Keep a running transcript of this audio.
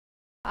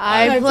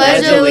I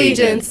pledge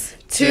allegiance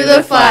to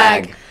the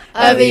flag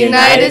of the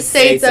United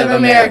States of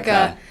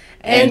America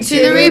and to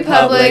the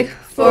republic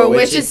for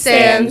which it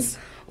stands,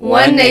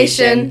 one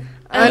nation,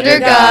 under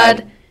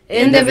God,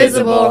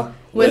 indivisible,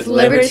 with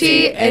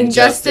liberty and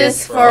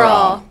justice for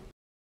all.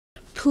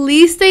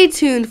 Please stay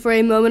tuned for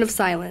a moment of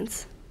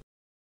silence.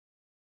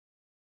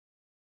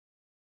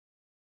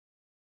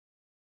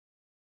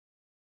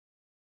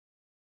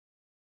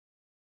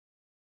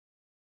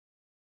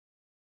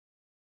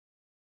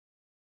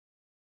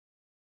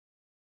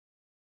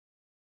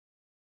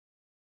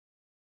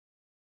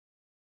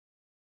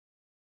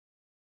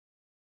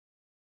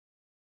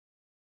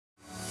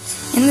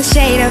 In the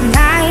shade of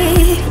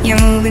night, you're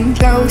moving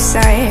closer.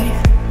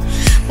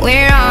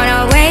 We're on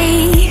our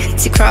way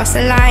to cross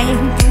the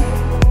line.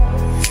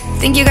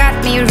 Think you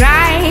got me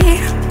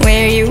right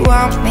where you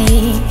want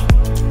me,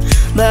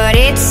 but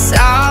it's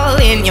all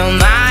in your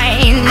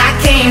mind. I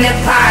came to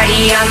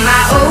party on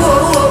my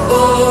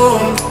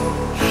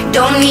own.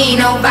 Don't need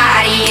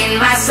nobody in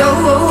my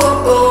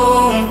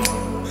soul.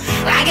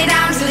 I get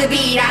down to the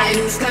beat, I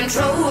lose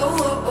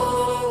control.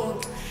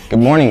 Good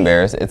morning,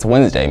 Bears. It's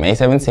Wednesday, May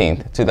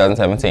 17th,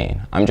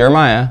 2017. I'm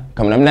Jeremiah.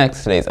 Coming up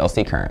next, today's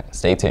LC Current.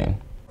 Stay tuned.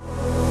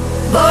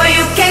 Boy,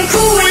 you can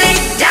cool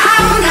it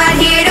down, not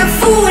here to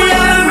fool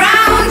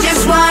around.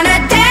 Just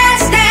wanna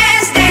dance,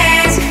 dance,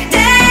 dance,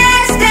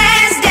 dance,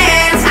 dance,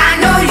 dance. I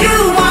know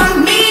you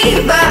want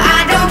me, but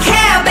I don't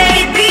care,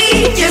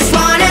 baby. Just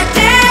wanna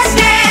dance,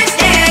 dance,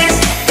 dance,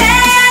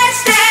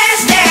 dance,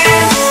 dance, dance.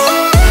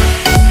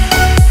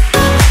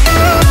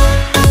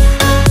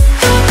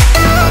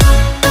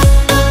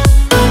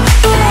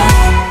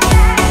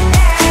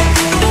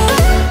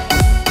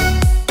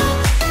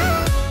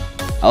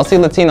 LC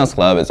Latinos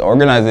Club is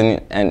organizing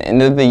an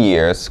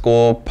end-of-the-year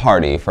school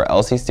party for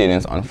LC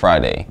students on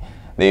Friday.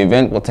 The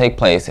event will take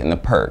place in the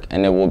Perk,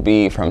 and it will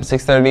be from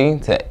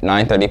 6:30 to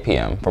 9:30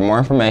 p.m. For more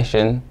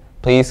information,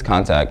 please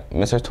contact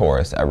Mr.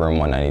 Torres at room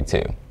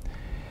 192.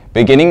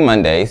 Beginning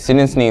Monday,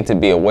 students need to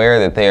be aware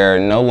that they are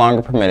no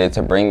longer permitted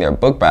to bring their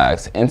book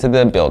bags into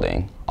the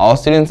building. All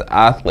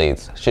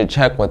students-athletes should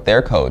check with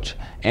their coach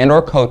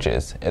and/or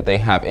coaches if they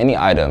have any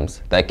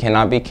items that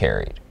cannot be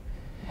carried.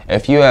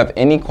 If you have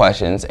any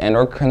questions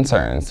and/or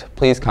concerns,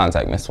 please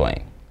contact Ms.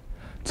 Swain.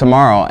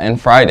 Tomorrow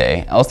and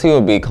Friday, LC will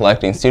be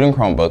collecting student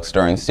Chromebooks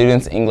during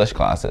students' English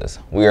classes.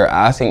 We are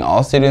asking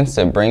all students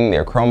to bring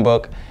their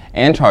Chromebook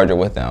and charger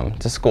with them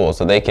to school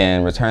so they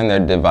can return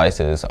their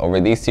devices over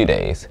these 2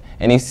 days.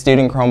 Any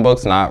student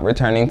Chromebooks not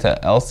returning to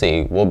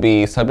LC will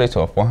be subject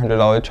to a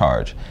 $400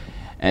 charge,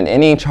 and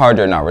any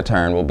charger not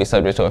returned will be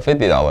subject to a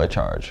 $50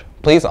 charge.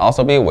 Please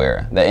also be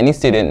aware that any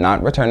student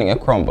not returning a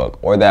Chromebook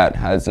or that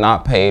has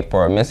not paid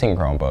for a missing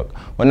Chromebook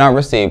will not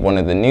receive one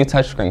of the new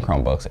touchscreen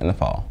Chromebooks in the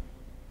fall.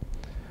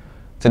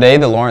 Today,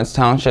 the Lawrence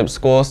Township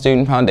School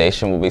Student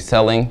Foundation will be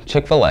selling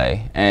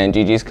Chick-fil-A and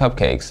Gigi's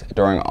Cupcakes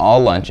during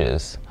all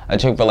lunches. A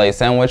Chick-fil-A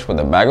sandwich with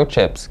a bag of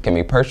chips can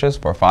be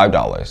purchased for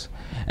 $5,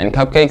 and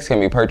cupcakes can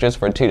be purchased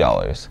for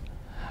 $2.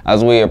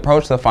 As we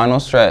approach the final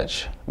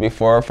stretch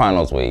before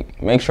finals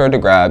week, make sure to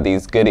grab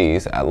these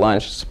goodies at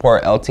lunch to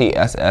support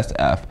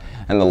LTSSF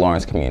and the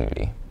Lawrence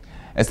community.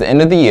 It's the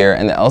end of the year,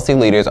 and the LC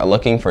leaders are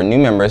looking for new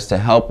members to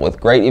help with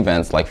great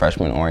events like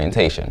freshman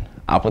orientation.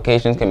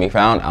 Applications can be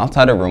found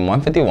outside of room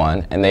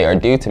 151, and they are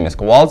due to Ms.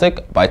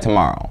 Kowalczyk by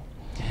tomorrow.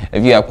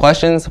 If you have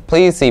questions,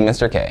 please see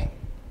Mr. K.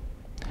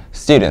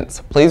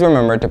 Students, please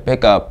remember to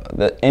pick up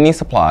any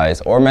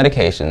supplies or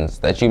medications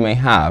that you may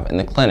have in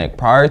the clinic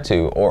prior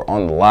to or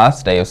on the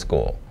last day of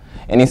school.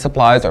 Any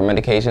supplies or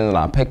medications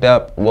not picked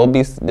up will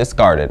be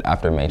discarded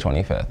after May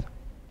 25th.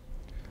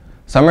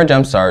 Summer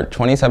Jumpstart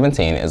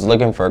 2017 is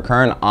looking for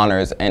current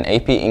honors and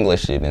AP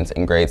English students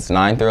in grades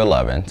 9 through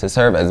 11 to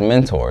serve as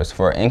mentors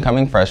for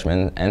incoming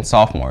freshmen and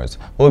sophomores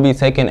who will be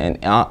taking an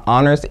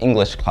honors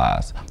English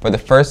class for the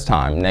first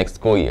time next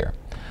school year.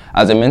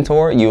 As a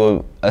mentor, you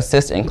will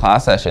assist in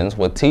class sessions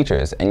with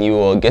teachers, and you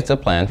will get to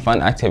plan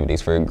fun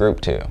activities for your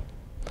group too.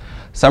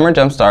 Summer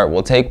Jumpstart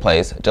will take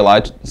place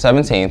July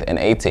 17th and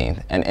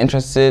 18th, and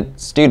interested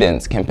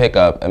students can pick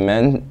up a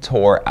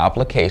mentor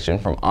application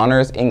from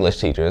honors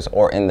English teachers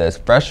or in the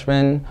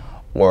freshman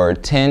or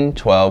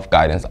 10-12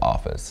 guidance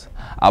office.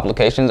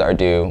 Applications are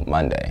due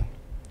Monday.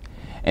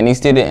 Any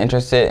student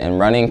interested in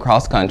running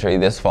cross-country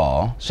this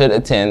fall should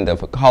attend the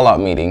call-out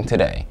meeting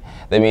today.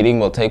 The meeting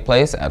will take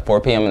place at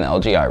 4 p.m. in the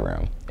LGI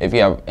room. If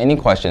you have any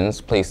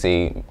questions, please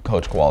see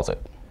Coach Kowalczyk.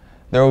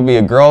 There will be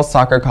a girls'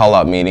 soccer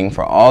call-out meeting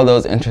for all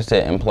those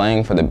interested in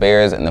playing for the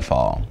Bears in the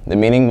fall. The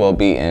meeting will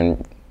be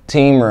in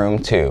Team Room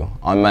 2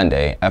 on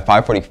Monday at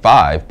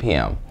 5:45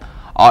 p.m.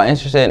 All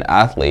interested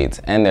athletes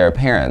and their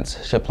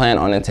parents should plan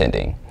on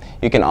attending.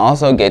 You can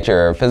also get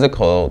your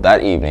physical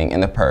that evening in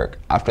the Perk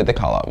after the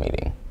call-out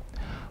meeting.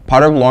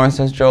 Part of Lawrence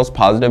Central's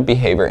Positive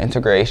Behavior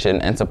Integration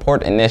and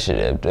Support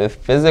Initiative, the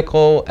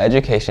Physical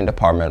Education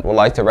Department would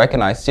like to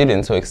recognize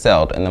students who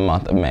excelled in the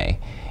month of May.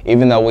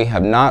 Even though we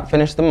have not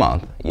finished the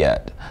month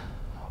yet,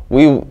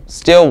 we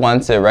still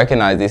want to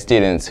recognize these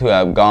students who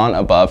have gone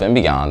above and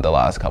beyond the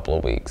last couple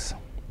of weeks.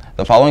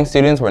 The following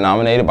students were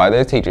nominated by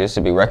their teachers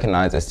to be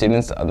recognized as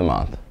Students of the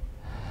Month: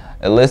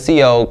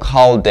 Elicio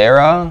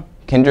Caldera,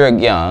 Kendrick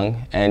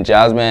Young, and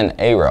Jasmine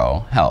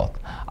Aero, Health;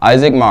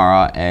 Isaac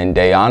Mara and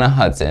Dayana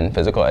Hudson,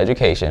 Physical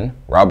Education;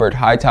 Robert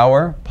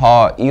Hightower,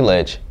 Paul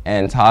Elich,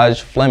 and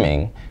Taj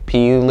Fleming,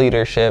 PU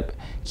Leadership;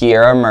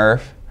 Kiera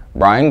Murph,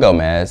 Brian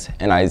Gomez,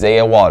 and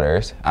Isaiah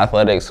Waters,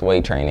 Athletics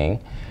Weight Training;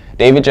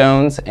 David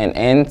Jones and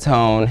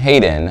Antone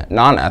Hayden,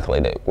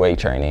 Non-Athletic Weight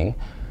Training.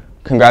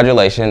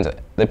 Congratulations.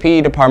 The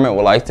PE department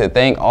would like to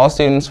thank all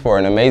students for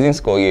an amazing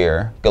school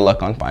year. Good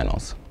luck on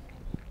finals.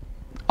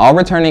 All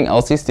returning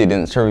LC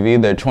students should review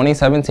their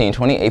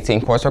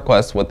 2017-2018 course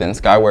requests within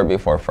Skyward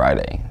before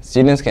Friday.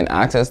 Students can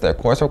access their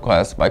course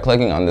requests by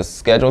clicking on the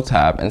Schedule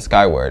tab in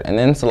Skyward and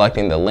then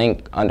selecting the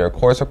link under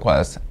Course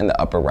Requests in the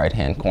upper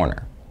right-hand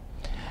corner.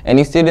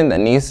 Any student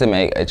that needs to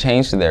make a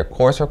change to their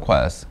course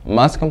request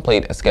must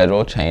complete a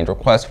Schedule Change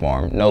Request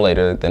form no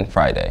later than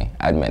Friday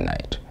at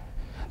midnight.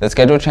 The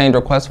Schedule Change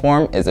Request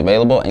form is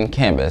available in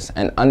Canvas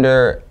and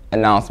under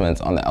Announcements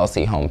on the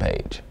LC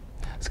homepage.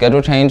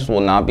 Schedule changes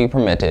will not be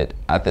permitted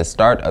at the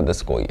start of the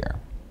school year.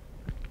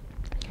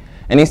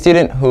 Any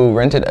student who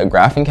rented a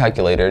graphing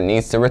calculator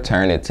needs to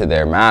return it to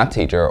their math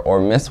teacher or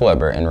Miss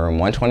Weber in room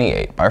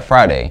 128 by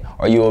Friday,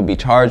 or you will be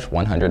charged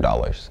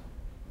 $100.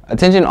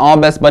 Attention all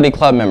Best Buddy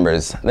Club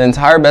members. The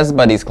entire Best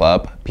Buddies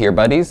Club, Peer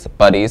Buddies,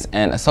 Buddies,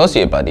 and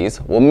Associate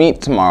Buddies will meet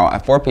tomorrow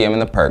at 4 p.m. in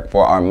the Perk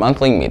for our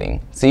monthly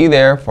meeting. See you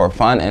there for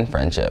fun and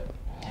friendship.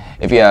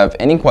 If you have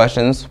any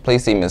questions,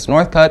 please see Ms.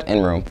 Northcutt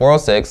in room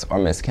 406 or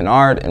Ms.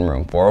 Kennard in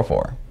room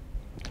 404.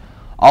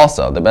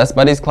 Also, the Best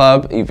Buddies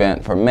Club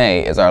event for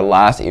May is our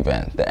last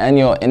event, the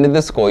annual end of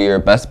the school year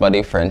Best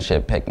Buddy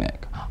Friendship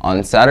Picnic,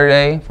 on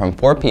Saturday from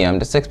 4 p.m.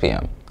 to 6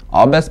 p.m.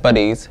 All Best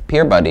Buddies,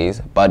 Peer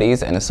Buddies,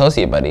 Buddies, and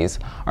Associate Buddies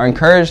are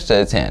encouraged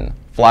to attend.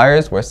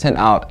 Flyers were sent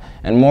out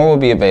and more will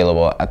be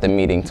available at the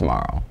meeting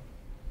tomorrow.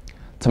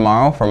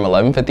 Tomorrow from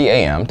 11:50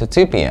 a.m. to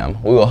 2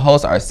 p.m., we will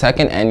host our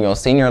second annual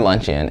senior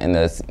luncheon in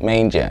the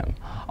main gym.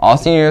 All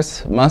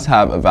seniors must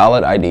have a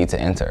valid ID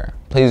to enter.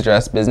 Please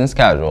dress business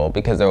casual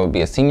because there will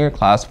be a senior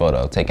class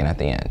photo taken at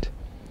the end.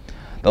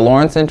 The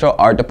Lawrence Central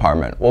Art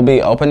Department will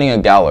be opening a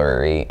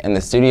gallery in the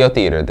Studio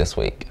Theater this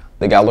week.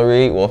 The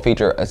gallery will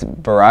feature a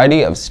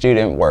variety of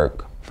student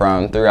work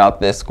from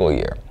throughout this school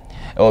year.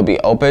 It will be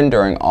open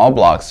during all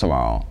blocks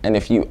tomorrow, and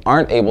if you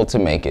aren't able to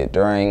make it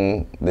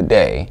during the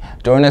day,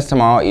 join us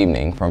tomorrow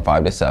evening from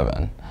 5 to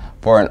 7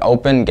 for an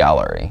open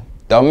gallery.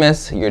 Don't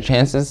miss your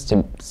chances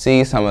to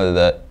see some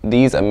of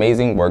these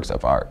amazing works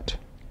of art.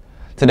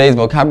 Today's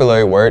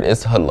vocabulary word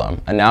is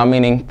hoodlum, a noun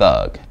meaning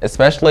thug,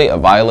 especially a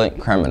violent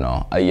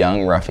criminal, a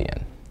young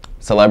ruffian.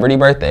 Celebrity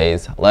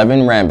birthdays: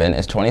 Levin Rambin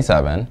is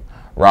 27,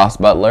 Ross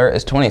Butler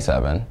is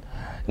 27,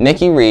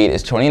 Nikki Reed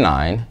is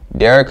 29,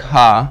 Derek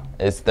Ha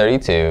is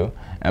 32,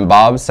 and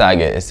Bob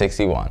Saget is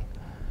 61.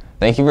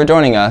 Thank you for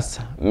joining us.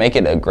 Make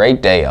it a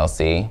great day,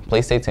 LC.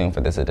 Please stay tuned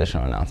for this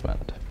additional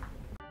announcement.